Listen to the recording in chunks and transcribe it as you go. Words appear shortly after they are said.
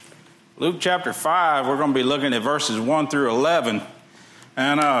Luke chapter 5, we're going to be looking at verses 1 through 11.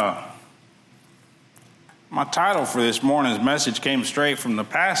 And my title for this morning's message came straight from the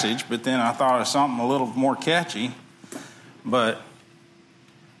passage, but then I thought of something a little more catchy. But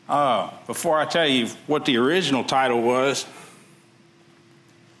before I tell you what the original title was,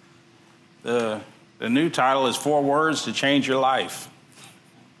 the new title is 4 Words to Change Your Life.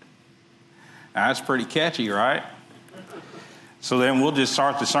 Now, that's pretty catchy, right? So then we'll just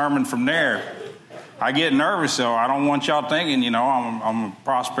start the sermon from there. I get nervous, though. I don't want y'all thinking, I'm a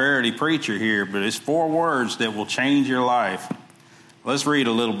prosperity preacher here, but it's 4 words that will change your life. Let's read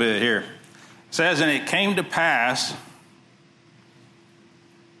a little bit here. It says, And it came to pass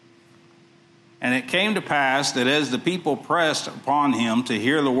that as the people pressed upon him to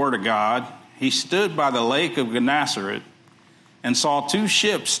hear the word of God, he stood by the lake of Gennesaret and saw 2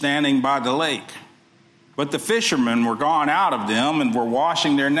 ships standing by the lake. But the fishermen were gone out of them and were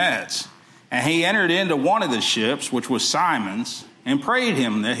washing their nets. And he entered into one of the ships, which was Simon's, and prayed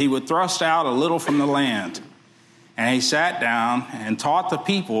him that he would thrust out a little from the land. And he sat down and taught the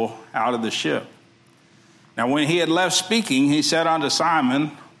people out of the ship. Now when he had left speaking, he said unto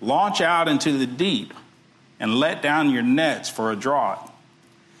Simon, Launch out into the deep and let down your nets for a draught.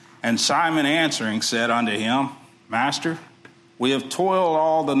 And Simon answering said unto him, Master, we have toiled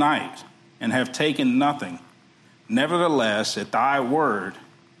all the night and have taken nothing. Nevertheless, at thy word,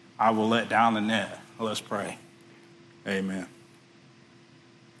 I will let down the net. Let's pray. Amen.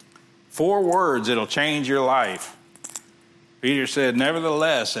 4 words that'll change your life. Peter said,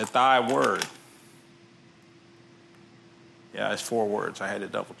 nevertheless, at thy word. Yeah, it's 4 words. I had to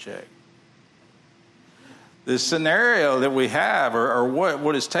double check. The scenario that we have, or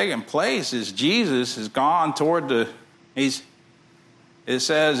what is taking place, is Jesus has gone toward it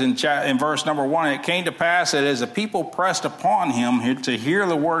says in verse number 1, it came to pass that as the people pressed upon him to hear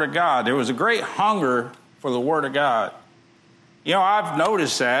the word of God, there was a great hunger for the word of God. I've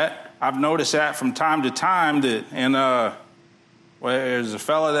noticed that. I've noticed that from time to time there's a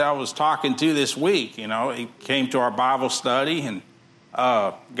fellow that I was talking to this week. He came to our Bible study and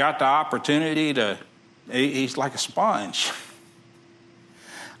got the opportunity he's like a sponge.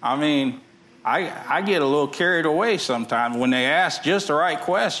 I get a little carried away sometimes when they ask just the right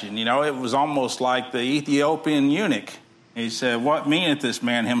question. It was almost like the Ethiopian eunuch. He said, what meaneth this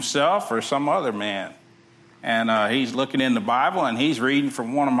man, himself or some other man? And he's looking in the Bible and he's reading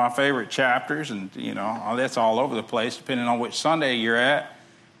from one of my favorite chapters. And, that's all over the place depending on which Sunday you're at.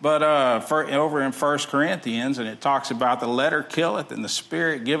 But over in 1 Corinthians, and it talks about the letter killeth and the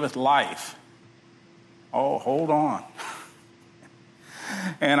spirit giveth life. Oh, hold on.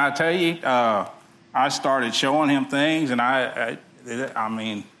 And I tell you, I started showing him things, and it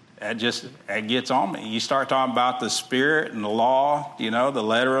gets on me. You start talking about the Spirit and the law, the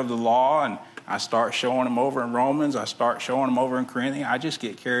letter of the law, and I start showing him over in Romans. I start showing him over in Corinthians. I just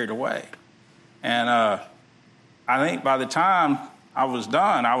get carried away. And I think by the time I was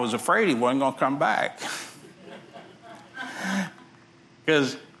done, I was afraid he wasn't going to come back.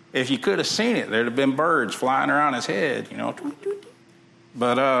 Because if you could have seen it, there'd have been birds flying around his head,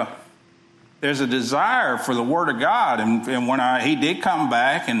 But there's a desire for the Word of God. And when he did come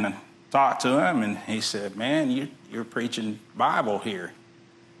back and talked to him, and he said, man, you're preaching Bible here.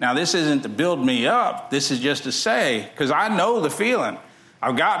 Now, this isn't to build me up. This is just to say, because I know the feeling.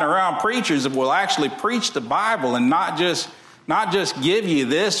 I've gotten around preachers that will actually preach the Bible and not just give you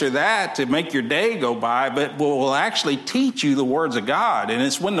this or that to make your day go by, but will actually teach you the words of God. And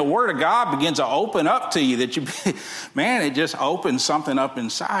it's when the word of God begins to open up to you that it just opens something up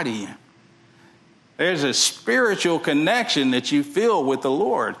inside of you. There's a spiritual connection that you feel with the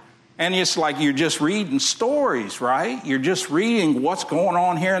Lord. And it's like you're just reading stories, right? You're just reading what's going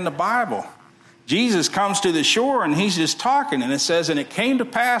on here in the Bible. Jesus comes to the shore and he's just talking, and it says, and it came to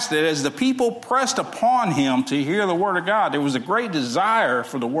pass that as the people pressed upon him to hear the word of God, there was a great desire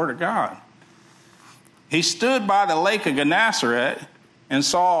for the word of God. He stood by the lake of Gennesaret and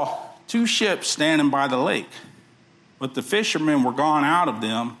saw 2 ships standing by the lake, but the fishermen were gone out of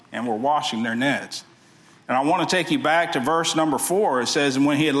them and were washing their nets. And I want to take you back to verse number 4. It says, and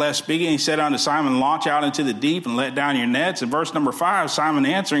when he had left speaking, he said unto Simon, Launch out into the deep and let down your nets. And verse number 5, Simon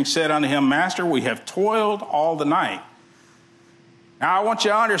answering said unto him, Master, we have toiled all the night. Now I want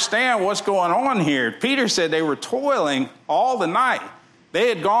you to understand what's going on here. Peter said they were toiling all the night. They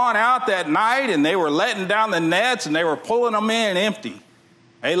had gone out that night and they were letting down the nets and they were pulling them in empty.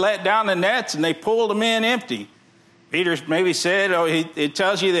 They let down the nets and they pulled them in empty. Peter maybe said, it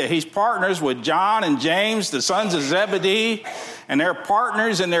tells you that he's partners with John and James, the sons of Zebedee, and they're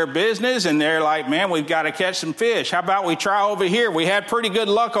partners in their business, and they're like, man, we've got to catch some fish. How about we try over here? We had pretty good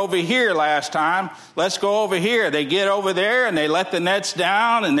luck over here last time. Let's go over here. They get over there, and they let the nets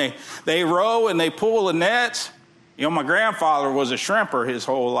down, and they row, and they pull the nets. You know, my grandfather was a shrimper his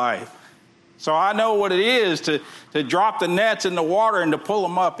whole life. So I know what it is to drop the nets in the water and to pull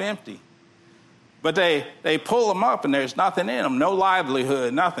them up empty. But they pull them up and there's nothing in them, no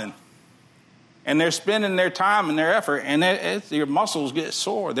livelihood, nothing. And they're spending their time and their effort, and your muscles get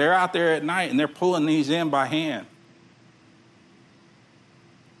sore. They're out there at night and they're pulling these in by hand.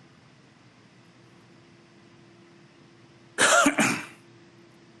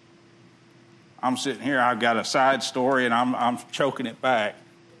 I'm sitting here, I've got a side story and I'm choking it back.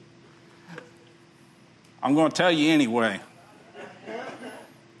 I'm going to tell you anyway.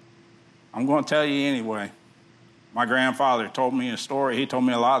 My grandfather told me a story. He told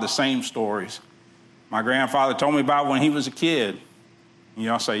me a lot of the same stories. My grandfather told me about when he was a kid. And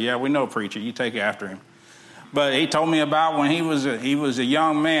y'all say, yeah, we know, preacher. You take after him. But he told me about when he was a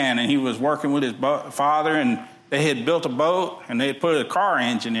young man and he was working with his father, and they had built a boat and they had put a car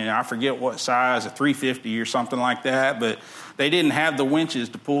engine in it. I forget what size, a 350 or something like that. But they didn't have the winches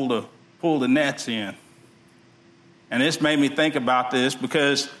to pull the nets in. And this made me think about this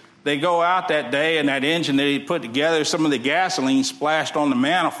because they go out that day and that engine that he put together, some of the gasoline splashed on the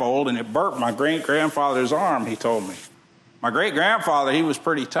manifold and it burnt my great-grandfather's arm, he told me. My great-grandfather, he was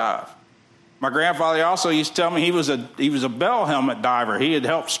pretty tough. My grandfather also used to tell me he was a bell helmet diver. He had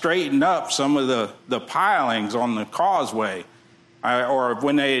helped straighten up some of the pilings on the causeway. Or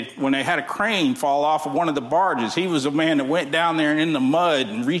when they had a crane fall off of one of the barges, he was a man that went down there in the mud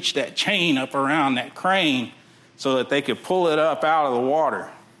and reached that chain up around that crane so that they could pull it up out of the water.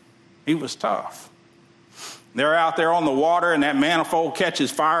 He was tough. They're out there on the water and that manifold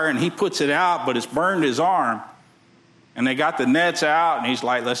catches fire and he puts it out, but it's burned his arm. And they got the nets out and he's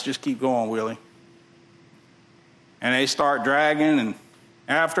like, let's just keep going, Willie. And they start dragging, and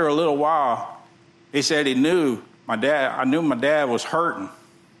after a little while, he said I knew my dad was hurting.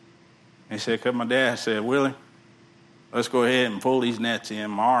 He said, because my dad said, Willie, let's go ahead and pull these nets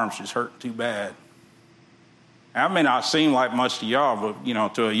in. My arm's just hurting too bad. That may not seem like much to y'all, but, you know,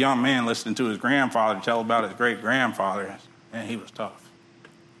 to a young man listening to his grandfather tell about his great-grandfather, man, he was tough.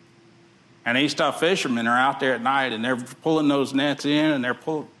 And these tough fishermen are out there at night, and they're pulling those nets in, and they're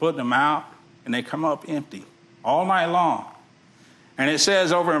putting them out, and they come up empty all night long. And it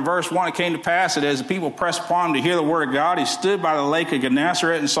says over in verse 1, it came to pass that as the people pressed upon him to hear the word of God, he stood by the lake of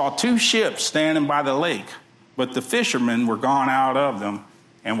Gennesaret and saw 2 ships standing by the lake. But the fishermen were gone out of them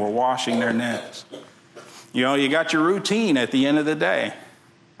and were washing their nets. You know, you got your routine at the end of the day.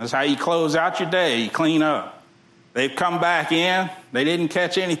 That's how you close out your day. You clean up. They've come back in. They didn't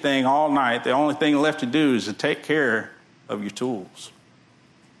catch anything all night. The only thing left to do is to take care of your tools.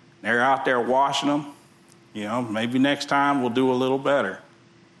 They're out there washing them. You know, maybe next time we'll do a little better.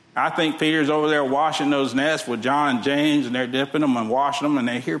 I think Peter's over there washing those nets with John and James, and they're dipping them and washing them, and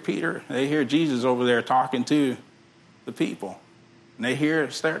they hear Jesus over there talking to the people. And they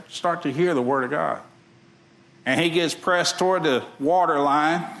start to hear the word of God. And he gets pressed toward the water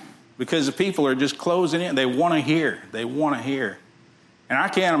line because the people are just closing in. They want to hear. And I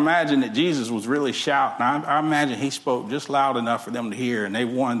can't imagine that Jesus was really shouting. I imagine he spoke just loud enough for them to hear, and they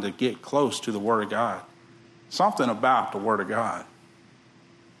wanted to get close to the word of God. Something about the word of God.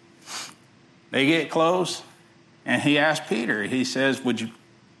 They get close, and he asks Peter, he says, would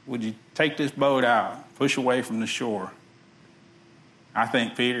you take this boat out, push away from the shore? I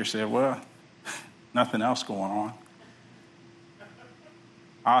think Peter said, well, nothing else going on.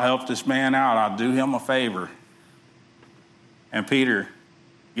 I'll help this man out. I'll do him a favor. And Peter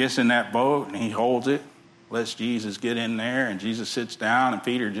gets in that boat and he holds it, lets Jesus get in there, and Jesus sits down, and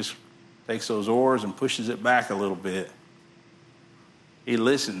Peter just takes those oars and pushes it back a little bit. He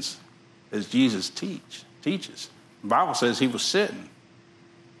listens as Jesus teaches. The Bible says he was sitting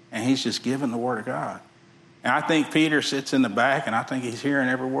and he's just giving the word of God. And I think Peter sits in the back, and I think he's hearing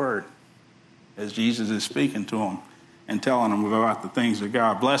every word as Jesus is speaking to him and telling him about the things of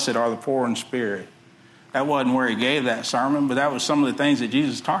God. Blessed are the poor in spirit. That wasn't where he gave that sermon, but that was some of the things that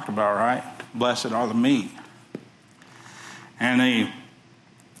Jesus talked about, right? Blessed are the meek. And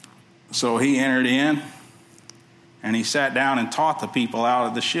so he entered in, and he sat down and taught the people out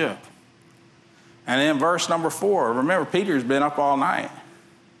of the ship. And then verse number 4, remember, Peter's been up all night.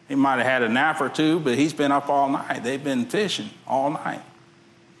 He might have had a nap or two, but he's been up all night. They've been fishing all night.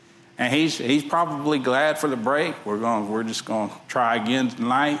 And he's probably glad for the break. We're just going to try again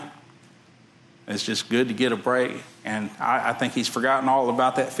tonight. It's just good to get a break. And I think he's forgotten all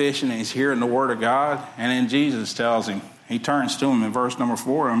about that fishing, and he's hearing the word of God. And then Jesus tells him, he turns to him in verse number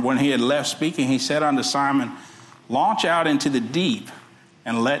 4, and when he had left speaking, he said unto Simon, launch out into the deep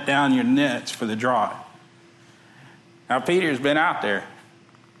and let down your nets for the draught. Now, Peter's been out there.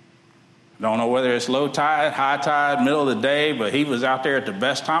 Don't know whether it's low tide, high tide, middle of the day, but he was out there at the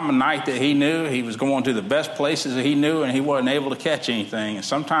best time of night that he knew. He was going to the best places that he knew, and he wasn't able to catch anything. And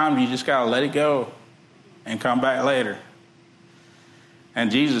sometimes you just got to let it go and come back later.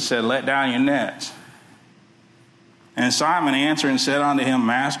 And Jesus said, let down your nets. And Simon answering said unto him,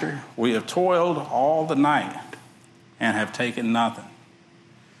 Master, we have toiled all the night and have taken nothing.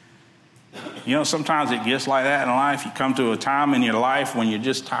 You know, sometimes it gets like that in life. You come to a time in your life when you're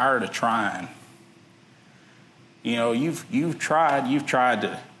just tired of trying. You know, you've tried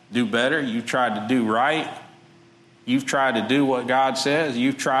to do better. You've tried to do right. You've tried to do what God says.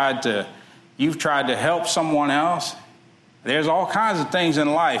 You've tried to help someone else. There's all kinds of things in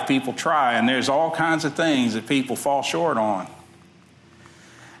life people try, and there's all kinds of things that people fall short on.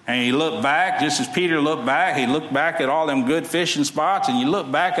 And you look back, just as Peter looked back, he looked back at all them good fishing spots, and you look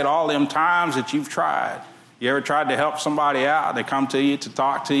back at all them times that you've tried. You ever tried to help somebody out? They come to you to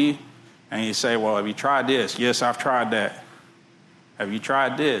talk to you, and you say, well, have you tried this? Yes, I've tried that. Have you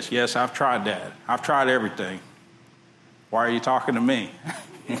tried this? Yes, I've tried that. I've tried everything. Why are you talking to me?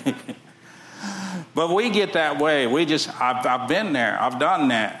 But we get that way. I've been there. I've done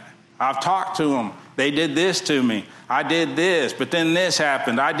that. I've talked to them. They did this to me. I did this, but then this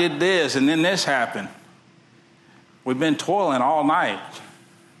happened. I did this, and then this happened. We've been toiling all night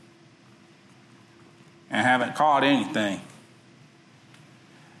and haven't caught anything.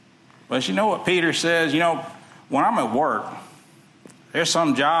 But you know what Peter says? You know, when I'm at work, there's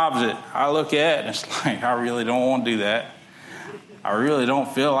some jobs that I look at, and it's like, I really don't want to do that. I really don't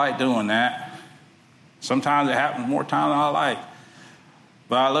feel like doing that. Sometimes it happens more times than I like.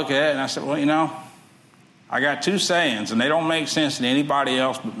 But I look at it and I said, well, you know, I got two sayings, and they don't make sense to anybody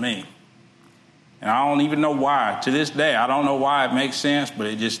else but me. And I don't even know why. To this day, I don't know why it makes sense, but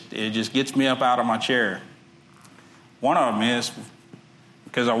it just gets me up out of my chair. One of them is,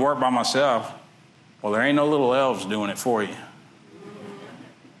 because I work by myself, well, there ain't no little elves doing it for you.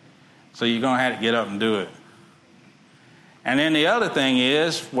 So you're going to have to get up and do it. And then the other thing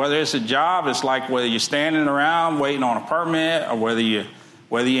is, whether it's a job, it's like whether you're standing around waiting on a permit, or whether you're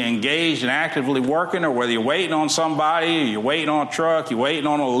engaged and actively working, or whether you're waiting on somebody, or you're waiting on a truck, you're waiting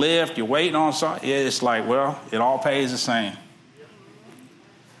on a lift, you're waiting on something. It's like, well, it all pays the same.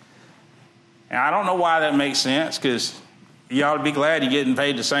 And I don't know why that makes sense, because you ought to be glad you're getting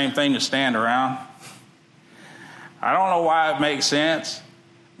paid the same thing to stand around. I don't know why it makes sense.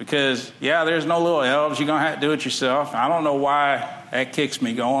 Because, yeah, there's no little elves. You're going to have to do it yourself. I don't know why that kicks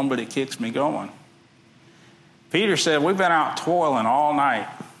me going, but it kicks me going. Peter said, we've been out toiling all night.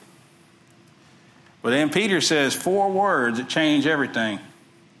 But then Peter says 4 words that change everything.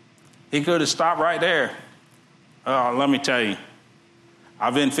 He could have stopped right there. Let me tell you,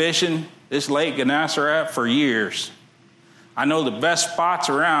 I've been fishing this Lake Gennesaret for years. I know the best spots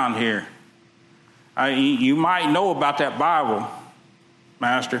around here. You might know about that Bible,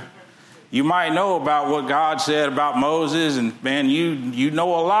 Master. You might know about what God said about Moses, and man, you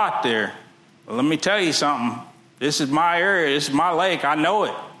know a lot there. Well, let me tell you something. This is my area. This is my lake. I know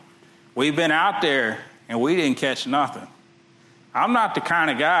it. We've been out there, and we didn't catch nothing. I'm not the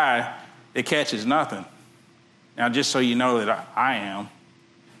kind of guy that catches nothing. Now, just so you know that I am.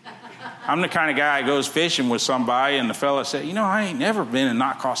 I'm the kind of guy that goes fishing with somebody, and the fella said, you know, I ain't never been and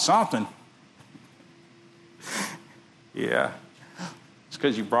not caught something. Yeah. It's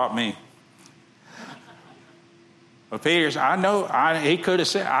because you brought me. But Peter said, he could have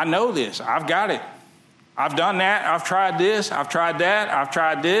said, I know this. I've got it. I've done that. I've tried this. I've tried that. I've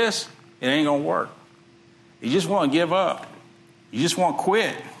tried this. It ain't going to work. You just want to give up. You just want to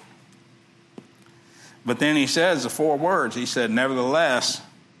quit. But then he says the 4 words. He said, nevertheless,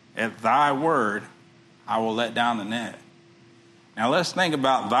 at thy word, I will let down the net. Now let's think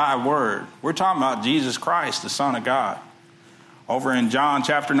about thy word. We're talking about Jesus Christ, the Son of God. Over in John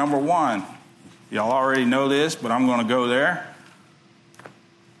chapter number 1. Y'all already know this, but I'm going to go there.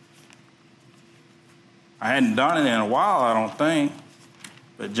 I hadn't done it in a while, I don't think.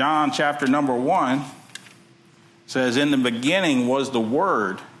 But John chapter number 1 says, in the beginning was the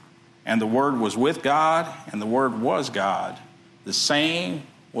Word, and the Word was with God, and the Word was God. The same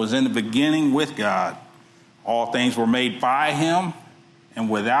was in the beginning with God. All things were made by him, and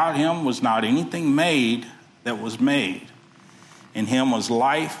without him was not anything made that was made. In him was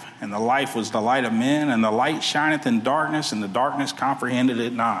life, and the life was the light of men, and the light shineth in darkness, and the darkness comprehended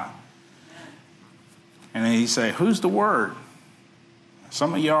it not. And then he say, who's the Word?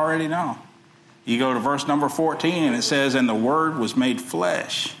 Some of you already know. You go to verse number 14, and it says, and the Word was made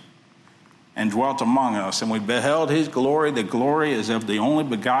flesh and dwelt among us, and we beheld his glory. The glory is of the only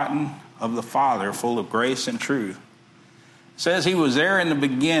begotten of the Father, full of grace and truth. It says he was there in the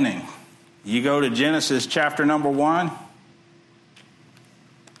beginning. You go to Genesis chapter number 1.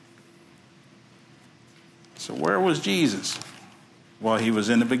 So where was Jesus? Well, he was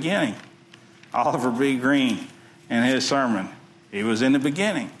in the beginning. Oliver B. Green in his sermon, he was in the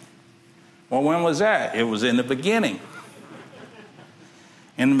beginning. Well, when was that? It was in the beginning.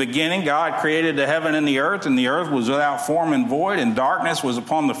 In the beginning, God created the heaven and the earth was without form and void, and darkness was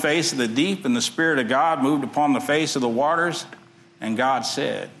upon the face of the deep, and the Spirit of God moved upon the face of the waters, and God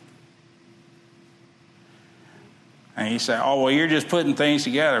said. And you say, oh, well, you're just putting things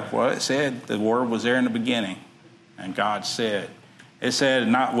together. Well, it said the Word was there in the beginning, and God said. It said,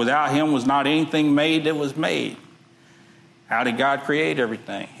 not without him was not anything made that was made. How did God create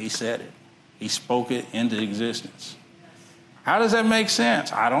everything? He said it. He spoke it into existence. How does that make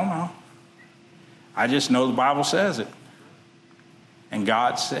sense? I don't know. I just know the Bible says it. And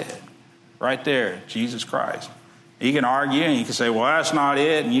God said, right there, Jesus Christ. You can argue and you can say, well, that's not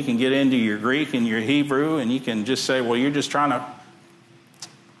it. And you can get into your Greek and your Hebrew and you can just say, well, you're just trying to.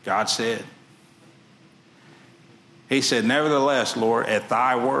 God said. He said, nevertheless, Lord, at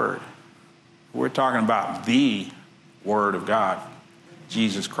thy word. We're talking about the Word of God,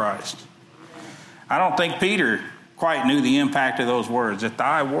 Jesus Christ. I don't think Peter quite knew the impact of those words, at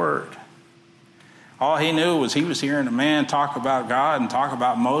thy word. All he knew was he was hearing a man talk about God and talk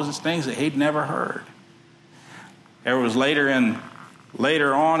about Moses, things that he'd never heard. There was later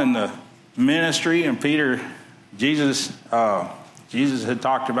on in the ministry, and Jesus had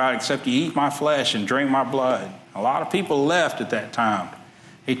talked about, except you eat my flesh and drink my blood. A lot of people left at that time.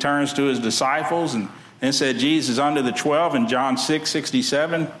 He turns to his disciples and then said, Jesus under the 12 in John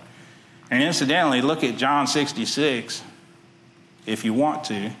 6:67. And incidentally, look at John 66, if you want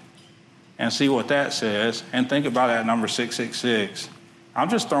to, and see what that says, and think about that number 666. I'm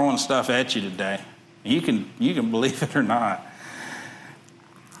just throwing stuff at you today. You can believe it or not.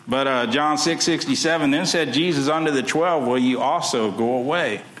 But John 6:67, then said Jesus unto the 12, will you also go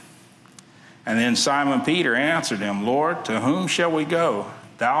away? And then Simon Peter answered him, Lord, to whom shall we go?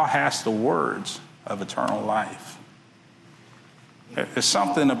 Thou hast the words of eternal life. There's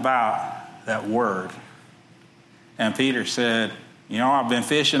something about that word. And Peter said, I've been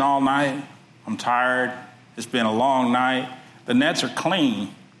fishing all night. I'm tired. It's been a long night. The nets are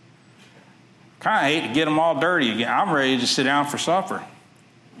clean. Kind of hate to get them all dirty again. I'm ready to sit down for supper.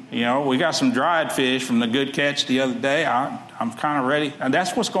 We got some dried fish from the good catch the other day. I'm kind of ready. And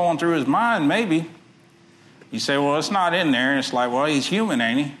that's what's going through his mind, maybe. You say, well, it's not in there. And it's like, well, he's human,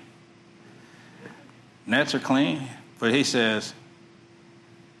 ain't he? Nets are clean. But he says,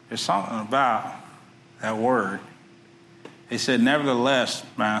 there's something about that word. He said, nevertheless,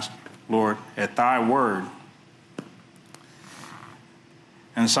 Master, Lord, at thy word.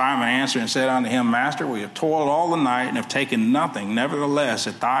 And Simon answered and said unto him, Master, we have toiled all the night and have taken nothing. Nevertheless,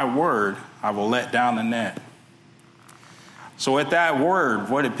 at thy word, I will let down the net. So at that word,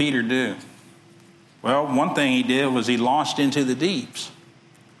 what did Peter do? Well, one thing he did was he launched into the deeps.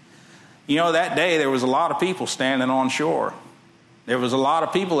 That day there was a lot of people standing on shore. There was a lot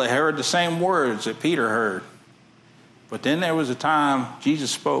of people that heard the same words that Peter heard. But then there was a time Jesus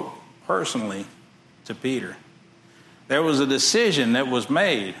spoke personally to Peter. There was a decision that was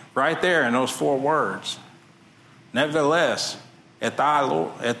made right there in those 4 words. Nevertheless, at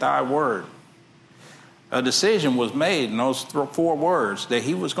thy word. A decision was made in those 4 words that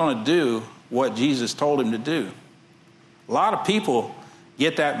he was going to do what Jesus told him to do. A lot of people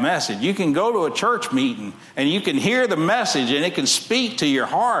get that message. You can go to a church meeting and you can hear the message and it can speak to your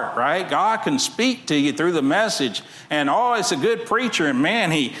heart, right? God can speak to you through the message. And it's a good preacher, and man,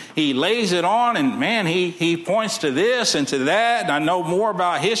 he lays it on, and man, he points to this and to that, and I know more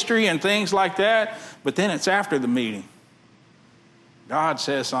about history and things like that. But then it's after the meeting. God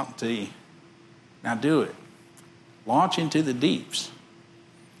says something to you. Now do it. Launch into the deeps.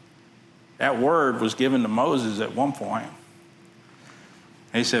 That word was given to Moses at one point.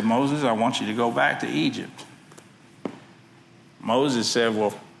 He said, Moses, I want you to go back to Egypt. Moses said,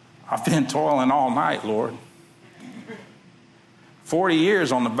 well, I've been toiling all night, Lord. 40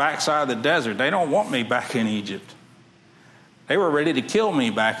 years on the backside of the desert. They don't want me back in Egypt. They were ready to kill me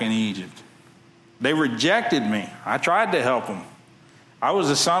back in Egypt. They rejected me. I tried to help them. I was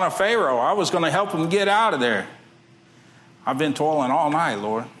the son of Pharaoh. I was going to help them get out of there. I've been toiling all night,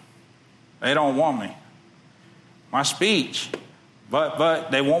 Lord. They don't want me. My speech,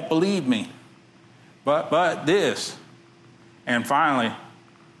 but they won't believe me. but this. And finally,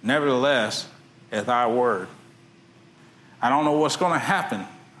 nevertheless, at thy word. I don't know what's going to happen.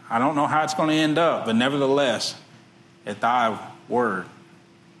 I don't know how it's going to end up, but nevertheless, at thy word.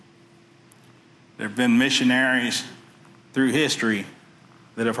 There have been missionaries through history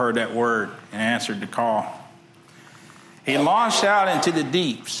that have heard that word and answered the call. He launched out into the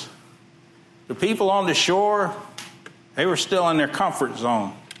deeps. The people on the shore, they were still in their comfort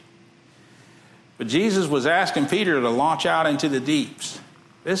zone. But Jesus was asking Peter to launch out into the deeps.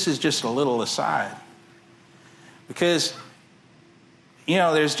 This is just a little aside. Because,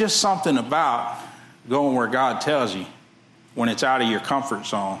 there's just something about going where God tells you when it's out of your comfort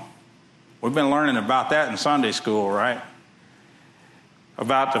zone. We've been learning about that in Sunday school, right?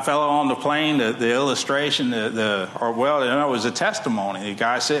 About the fellow on the plane, the illustration, it was a testimony. The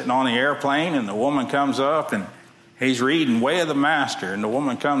guy sitting on the airplane, and the woman comes up, and he's reading Way of the Master, and the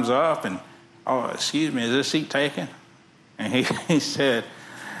woman comes up, and, oh, excuse me, is this seat taken? And he said,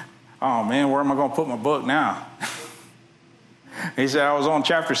 oh, man, where am I going to put my book now? He said, I was on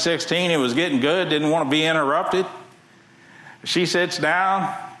chapter 16. It was getting good, didn't want to be interrupted. She sits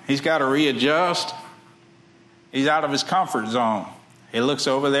down. He's got to readjust. He's out of his comfort zone. He looks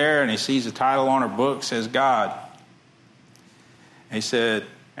over there and he sees the title on her book, says God. He said,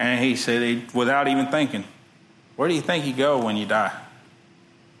 without even thinking, where do you think you go when you die?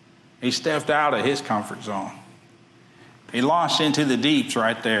 He stepped out of his comfort zone. He launched into the deeps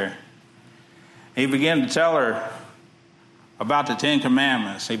right there. He began to tell her about the 10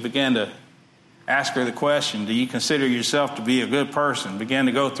 Commandments. He began to ask her the question, do you consider yourself to be a good person? Began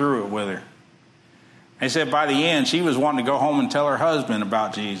to go through it with her. He said by the end, she was wanting to go home and tell her husband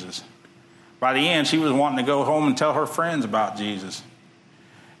about Jesus. By the end, she was wanting to go home and tell her friends about Jesus.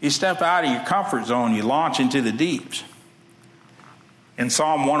 You step out of your comfort zone, you launch into the deeps. In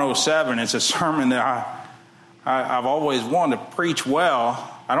Psalm 107, it's a sermon that I've always wanted to preach well.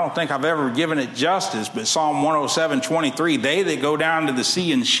 I don't think I've ever given it justice, but Psalm 107:23, they that go down to the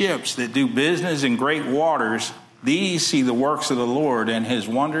sea in ships that do business in great waters, these see the works of the Lord and his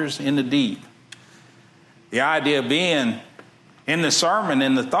wonders in the deep. The idea being in the sermon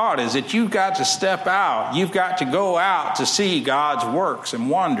and the thought is that you've got to step out. You've got to go out to see God's works and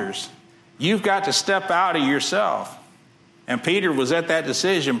wonders. You've got to step out of yourself. And Peter was at that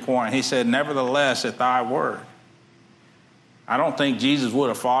decision point. He said, nevertheless, at thy word. I don't think Jesus would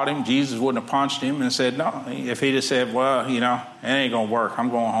have fought him. Jesus wouldn't have punched him and said, no. If he'd have said, well, it ain't going to work. I'm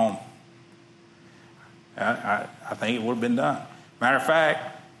going home. I think it would have been done. Matter of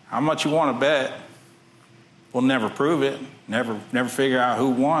fact, how much you want to bet? We'll never prove it. Never figure out who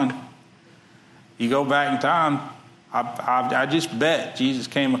won. You go back in time, I just bet Jesus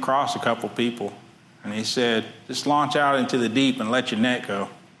came across a couple people and he said, just launch out into the deep and let your net go.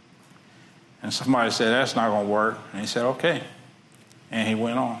 And somebody said, that's not going to work. And he said, okay. And he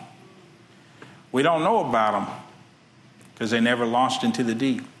went on. We don't know about them because they never launched into the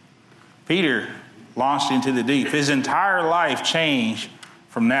deep. Peter launched into the deep. His entire life changed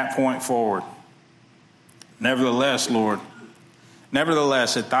from that point forward. Nevertheless, Lord,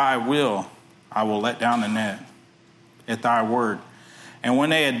 at thy will, I will let down the net, at thy word. And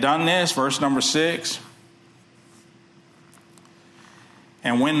when they had done this, verse number 6,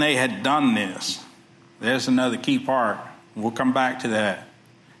 and when they had done this, there's another key part. We'll come back to that.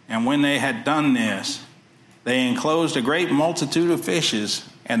 And when they had done this, they enclosed a great multitude of fishes,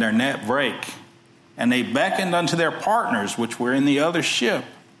 and their net brake. And they beckoned unto their partners, which were in the other ship,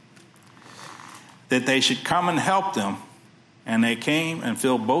 that they should come and help them. And they came and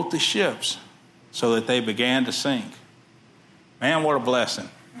filled both the ships, so that they began to sink. Man, what a blessing.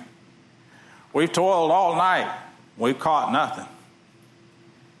 We've toiled all night. We've caught nothing.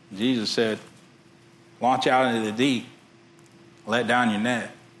 Jesus said, launch out into the deep. Let down your net.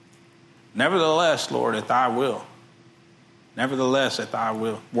 Nevertheless, Lord, at thy will. Nevertheless, at thy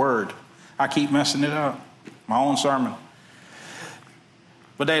will. Word. I keep messing it up. My own sermon.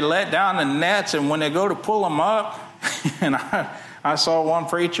 But they let down the nets, and when they go to pull them up, and I saw one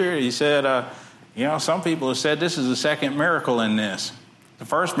preacher, he said, some people have said this is the second miracle in this. The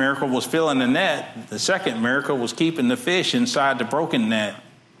first miracle was filling the net. The second miracle was keeping the fish inside the broken net.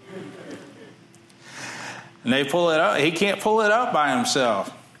 And they pull it up. He can't pull it up by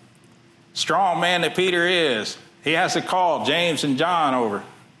himself. Strong man that Peter is, he has to call James and John over.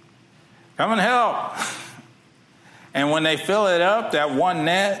 Come and help. And when they fill it up, that one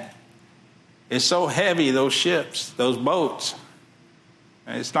net is so heavy, those ships, those boats.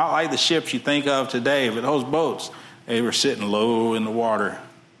 And it's not like the ships you think of today, but those boats, they were sitting low in the water.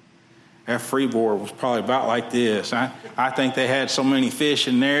 That freeboard was probably about like this. I think they had so many fish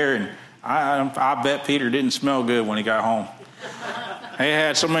in there, and I bet Peter didn't smell good when he got home. They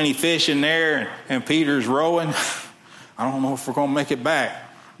had so many fish in there, and Peter's rowing. I don't know if we're going to make it back.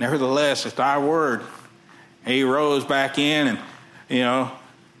 Nevertheless, it's thy word. He rows back in, and,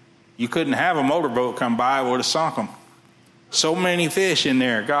 you couldn't have a motorboat come by, it would have sunk them. So many fish in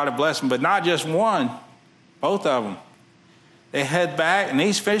there. God had blessed them, but not just one, both of them. They head back, and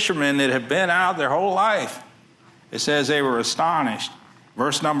these fishermen that had been out their whole life, it says they were astonished.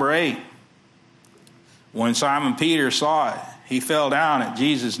 Verse number 8, when Simon Peter saw it, he fell down at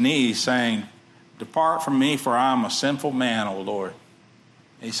Jesus' knees, saying, depart from me, for I am a sinful man, O Lord.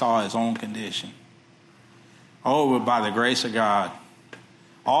 He saw his own condition. Oh, but by the grace of God,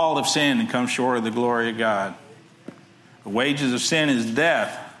 all have sinned and come short of the glory of God. The wages of sin is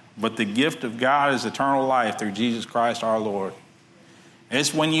death, but the gift of God is eternal life through Jesus Christ our Lord.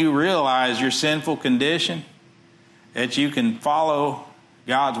 It's when you realize your sinful condition that you can follow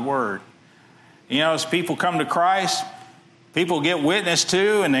God's word. As people come to Christ, people get witnessed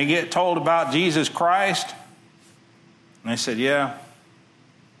to and they get told about Jesus Christ. And they said, yeah,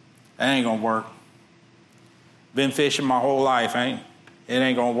 that ain't going to work. Been fishing my whole life, it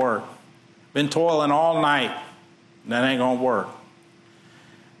ain't going to work. Been toiling all night, that ain't going to work.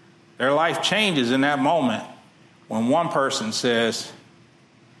 Their life changes in that moment when one person says,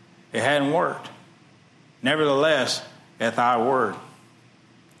 it hadn't worked. Nevertheless, at thy word,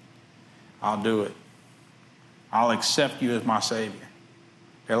 I'll do it. I'll accept you as my Savior.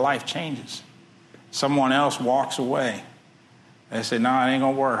 Their life changes. Someone else walks away. They say, no, it ain't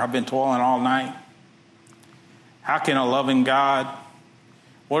going to work. I've been toiling all night. How can a loving God?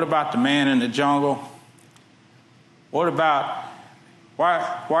 What about the man in the jungle? What about,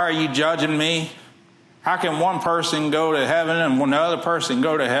 why are you judging me? How can one person go to heaven and when the other person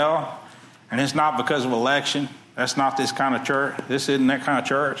go to hell? And it's not because of election. That's not this kind of church. This isn't that kind of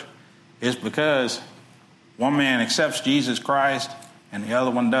church. It's because one man accepts Jesus Christ and the other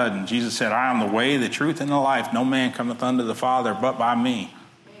one doesn't. Jesus said, I am the way, the truth, and the life. No man cometh unto the Father but by me.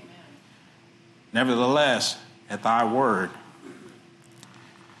 Amen. Nevertheless, at thy word.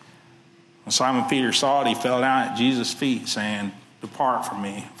 When Simon Peter saw it, he fell down at Jesus' feet, saying, depart from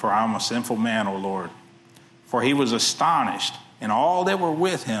me, for I am a sinful man, O Lord. For he was astonished, and all that were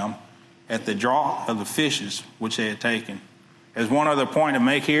with him, at the draught of the fishes which they had taken. There's one other point to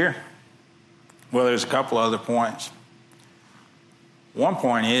make here. Well, there's a couple other points. One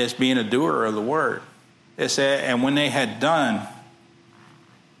point is being a doer of the word. It said, and when they had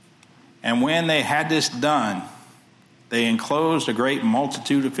this done, they enclosed a great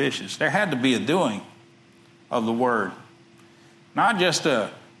multitude of fishes. There had to be a doing of the word. Not just a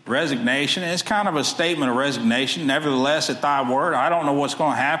resignation. It's kind of a statement of resignation. Nevertheless, at thy word, I don't know what's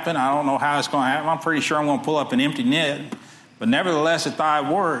going to happen. I don't know how it's going to happen. I'm pretty sure I'm going to pull up an empty net. But nevertheless, at thy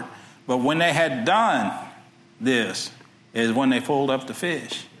word. But when they had done this is when they pulled up the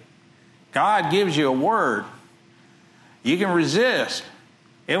fish. God gives you a word. You can resist.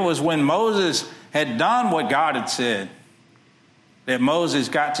 It was when Moses had done what God had said that Moses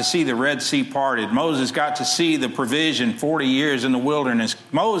got to see the Red Sea parted. Moses got to see the provision 40 years in the wilderness.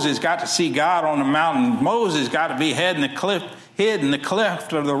 Moses got to see God on the mountain. Moses got to be hid in the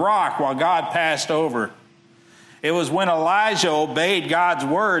cleft of the rock while God passed over. It was when Elijah obeyed God's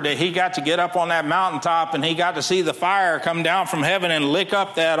word that he got to get up on that mountaintop and he got to see the fire come down from heaven and lick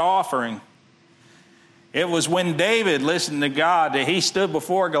up that offering. It was when David listened to God that he stood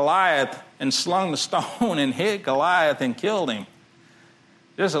before Goliath and slung the stone and hit Goliath and killed him.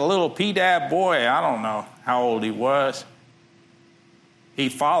 Just a little P-dab boy, I don't know how old he was. He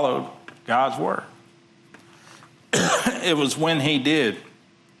followed God's word. It was when he did.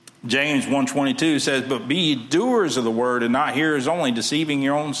 James 1:22 says, but be ye doers of the word and not hearers only, deceiving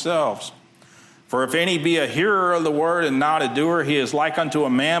your own selves. For if any be a hearer of the word and not a doer, he is like unto a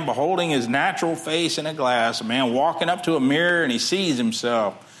man beholding his natural face in a glass, a man walking up to a mirror and he sees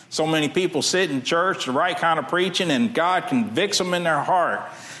himself. So many people sit in church, the right kind of preaching, and God convicts them in their heart.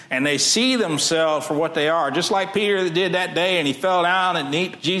 And they see themselves for what they are. Just like Peter did that day, and he fell down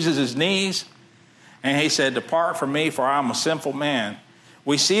at Jesus' knees. And he said, depart from me, for I am a sinful man.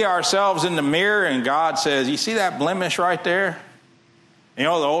 We see ourselves in the mirror, and God says, you see that blemish right there? The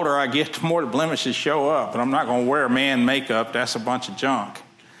older I get, the more the blemishes show up. And I'm not going to wear man makeup. That's a bunch of junk.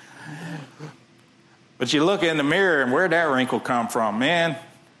 But you look in the mirror, and where'd that wrinkle come from? Man,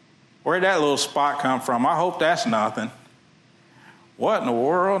 where'd that little spot come from? I hope that's nothing. What in the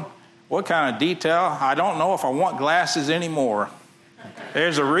world? What kind of detail? I don't know if I want glasses anymore.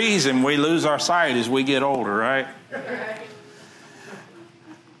 There's a reason we lose our sight as we get older, right?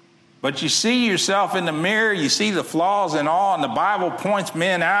 But you see yourself in the mirror, you see the flaws and all, and the Bible points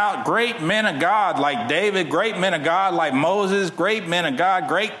men out, great men of God like David, great men of God like Moses, great men of God,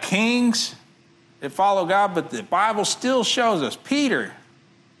 great kings that follow God, but the Bible still shows us, Peter,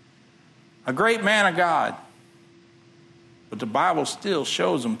 a great man of God, but the Bible still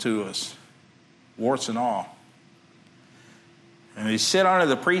shows them to us, warts and all. And you sit under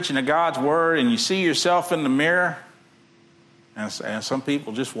the preaching of God's word and you see yourself in the mirror, and some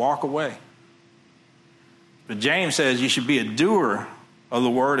people just walk away. But James says you should be a doer of the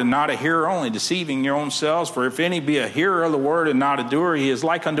word and not a hearer only, deceiving your own selves. For if any be a hearer of the word and not a doer, he is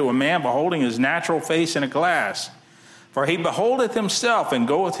like unto a man beholding his natural face in a glass. For he beholdeth himself and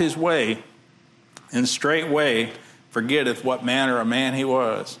goeth his way, and straightway forgetteth what manner of man he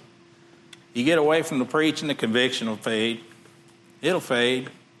was. You get away from the preaching, the conviction will fade. It'll fade.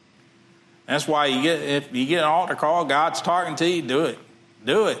 That's why if you get an altar call, God's talking to you, do it.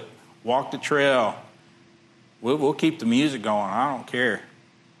 Do it. Walk the trail. We'll keep the music going. I don't care.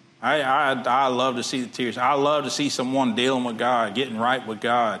 I love to see the tears. I love to see someone dealing with God, getting right with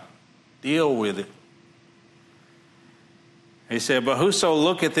God. Deal with it. He said, but whoso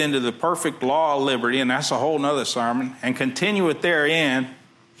looketh into the perfect law of liberty, and that's a whole nother sermon, and continueth therein,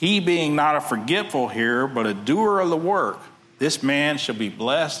 he being not a forgetful hearer, but a doer of the work, this man shall be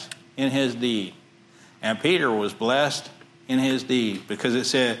blessed in his deed. And Peter was blessed in his deed, because it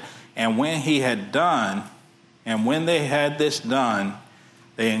said, and when he had done, and when they had this done,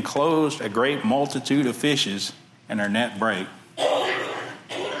 they enclosed a great multitude of fishes, and their net brake.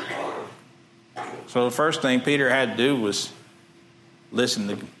 So the first thing Peter had to do was listen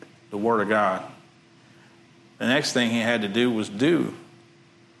to the word of God. The next thing he had to do was do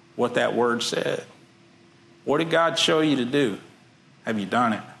what that word said. What did God show you to do? Have you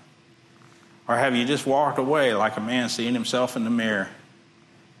done it? Or have you just walked away like a man seeing himself in the mirror,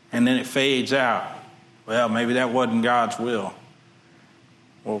 and then it fades out? Well, maybe that wasn't God's will.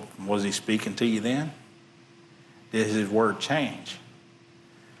 Well, was he speaking to you then? Did his word change?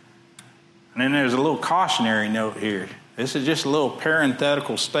 And then there's a little cautionary note here. This is just a little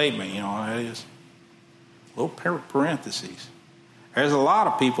parenthetical statement, you know, it is. A little parentheses. There's a lot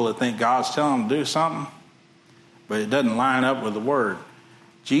of people that think God's telling them to do something, but it doesn't line up with the word.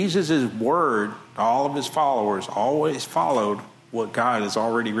 Jesus' word to all of his followers always followed what God has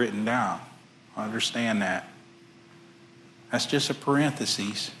already written down. Understand that. That's just a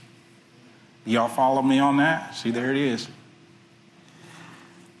parenthesis. Y'all follow me on that? See, there it is.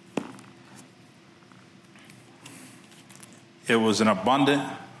 It was an abundant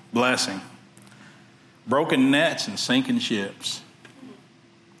blessing. Broken nets and sinking ships.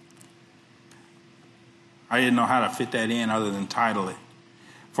 I didn't know how to fit that in other than title it.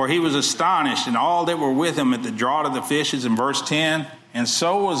 For he was astonished, and all that were with him at the draught of the fishes, in verse 10. And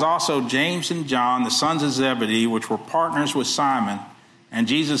so was also James and John, the sons of Zebedee, which were partners with Simon. And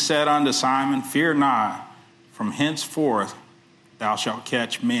Jesus said unto Simon, fear not, from henceforth thou shalt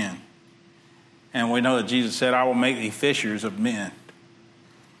catch men. And we know that Jesus said, I will make thee fishers of men.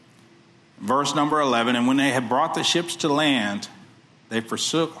 Verse number 11, and when they had brought the ships to land, they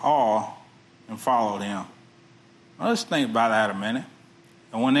forsook all and followed him. Well, let's think about that a minute.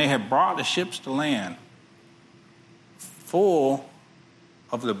 And when they had brought the ships to land, full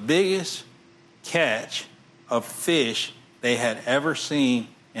of the biggest catch of fish they had ever seen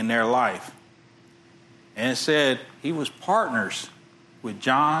in their life. And it said he was partners with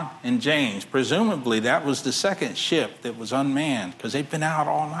John and James. Presumably that was the second ship that was unmanned, because they'd been out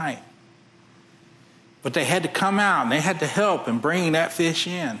all night. But they had to come out and they had to help in bringing that fish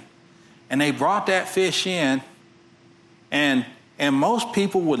in. And they brought that fish in, and most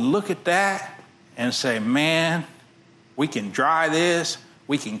people would look at that and say, man, we can dry this,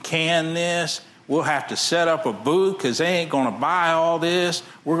 we can can this, we'll have to set up a booth because they ain't going to buy all this.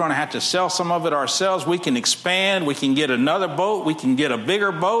 We're going to have to sell some of it ourselves. We can expand, we can get another boat, we can get a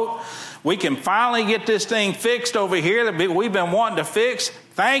bigger boat. We can finally get this thing fixed over here that we've been wanting to fix.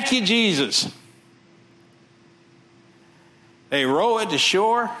 Thank you, Jesus. They row it to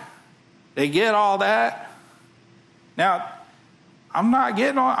shore. They get all that. Now,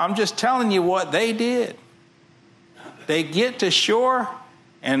 I'm just telling you what they did. They get to shore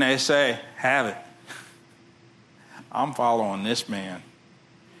and they say, have it. I'm following this man.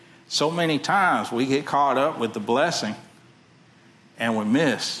 So many times we get caught up with the blessing and we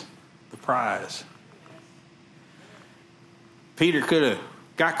miss the prize. Peter could have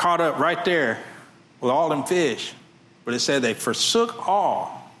got caught up right there with all them fish, but it said they forsook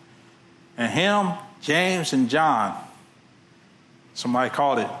all. And him, James, and John, somebody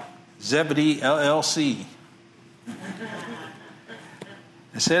called it Zebedee LLC.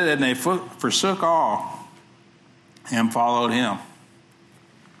 It said that they forsook all and followed him.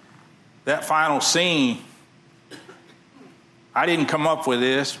 That final scene, I didn't come up with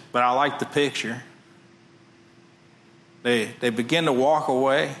this, but I like the picture. They begin to walk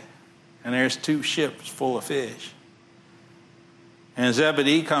away, and there's 2 ships full of fish. And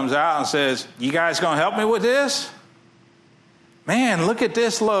Zebedee comes out and says, "You guys going to help me with this? Man, look at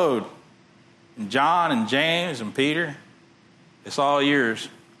this load." And John and James and Peter, it's all yours.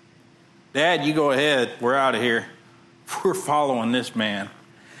 Dad, you go ahead. We're out of here. We're following this man.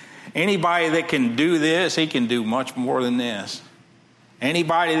 Anybody that can do this, he can do much more than this.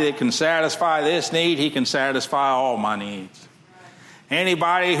 Anybody that can satisfy this need, he can satisfy all my needs.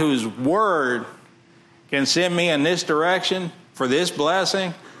 Anybody whose word can send me in this direction for this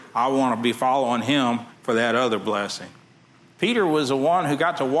blessing, I want to be following him for that other blessing. Peter was the one who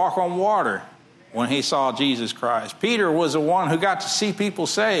got to walk on water when he saw Jesus Christ. Peter was the one who got to see people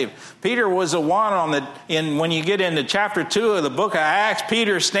saved. Peter was the one when you get into chapter 2 of the book of Acts,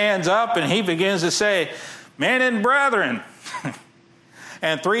 Peter stands up and he begins to say, "Men and brethren,"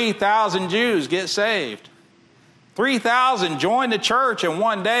 and 3,000 Jews get saved. 3,000 join the church in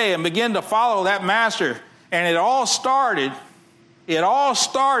one day and begin to follow that master. And it all started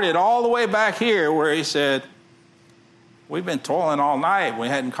all the way back here where he said, "We've been toiling all night. We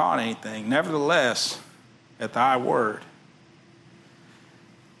hadn't caught anything. Nevertheless, at thy word."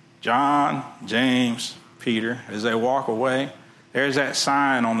 John, James, Peter, as they walk away, there's that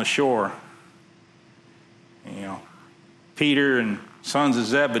sign on the shore. Peter and Sons of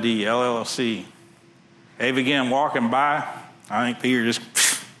Zebedee, LLC. They begin walking by. I think Peter just,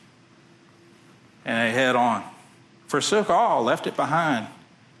 and they head on. Forsook all, left it behind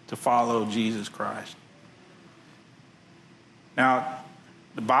to follow Jesus Christ. Now,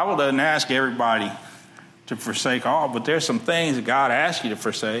 the Bible doesn't ask everybody to forsake all, but there's some things that God asks you to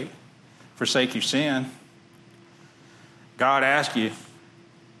forsake. Forsake your sin. God asks you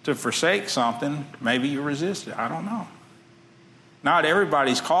to forsake something. Maybe you resist it. I don't know. Not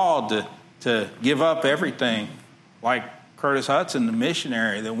everybody's called to give up everything, like Curtis Hudson, the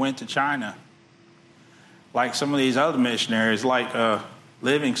missionary that went to China. Like some of these other missionaries, like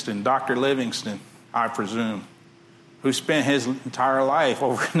Livingston, Dr. Livingston, I presume, who spent his entire life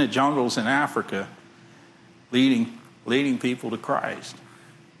over in the jungles in Africa leading people to Christ.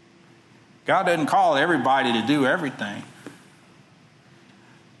 God doesn't call everybody to do everything.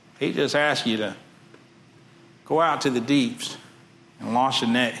 He just asks you to go out to the deeps and launch a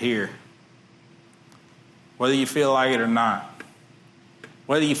net here. Whether you feel like it or not.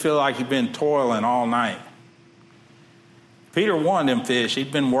 Whether you feel like you've been toiling all night. Peter wanted them fish.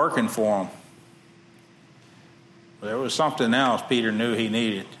 He'd been working for them. But there was something else Peter knew he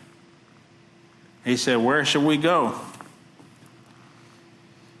needed. He said, "Where shall we go?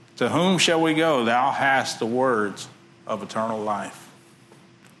 To whom shall we go? Thou hast the words of eternal life."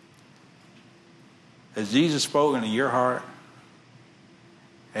 Has Jesus spoken to your heart?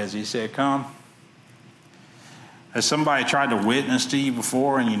 Has he said, "Come"? Has somebody tried to witness to you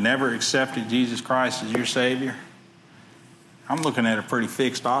before and you never accepted Jesus Christ as your Savior? I'm looking at a pretty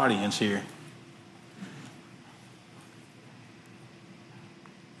fixed audience here.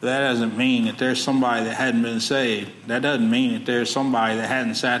 That doesn't mean that there's somebody that hadn't been saved. That doesn't mean that there's somebody that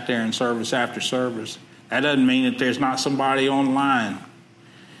hadn't sat there in service after service. That doesn't mean that there's not somebody online.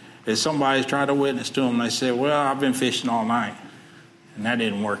 If somebody's tried to witness to them, they said, "Well, I've been fishing all night, and that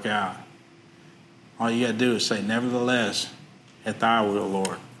didn't work out." All you got to do is say, "Nevertheless, at thy will,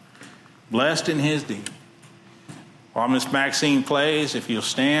 Lord." Blessed in his deed. While Miss Maxine plays, if you'll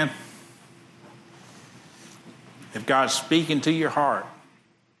stand. If God's speaking to your heart,